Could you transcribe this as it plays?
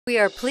We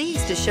are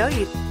pleased to show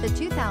you the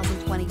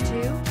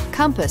 2022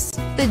 Compass.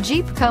 The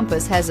Jeep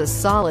Compass has a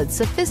solid,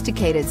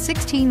 sophisticated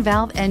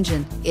 16-valve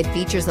engine. It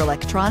features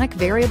electronic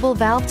variable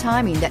valve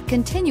timing that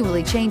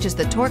continually changes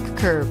the torque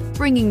curve,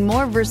 bringing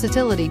more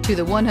versatility to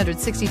the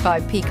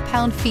 165 peak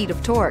pound-feet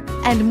of torque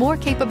and more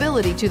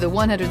capability to the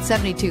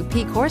 172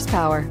 peak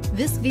horsepower.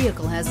 This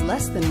vehicle has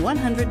less than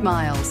 100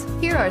 miles.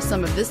 Here are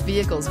some of this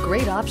vehicle's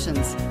great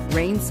options: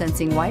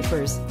 rain-sensing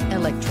wipers,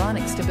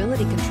 electronic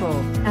stability control,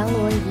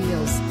 alloy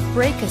wheels,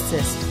 brake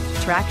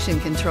assist, traction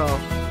control,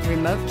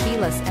 remote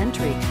keyless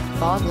entry,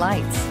 fog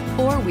lights,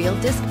 four-wheel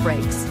disc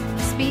brakes,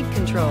 speed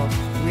control,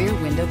 rear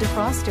window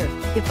defroster.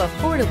 If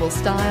affordable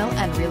style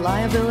and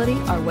reliability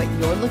are what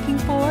you're looking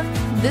for,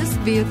 this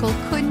vehicle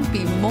couldn't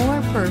be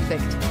more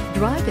perfect.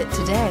 Drive it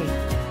today.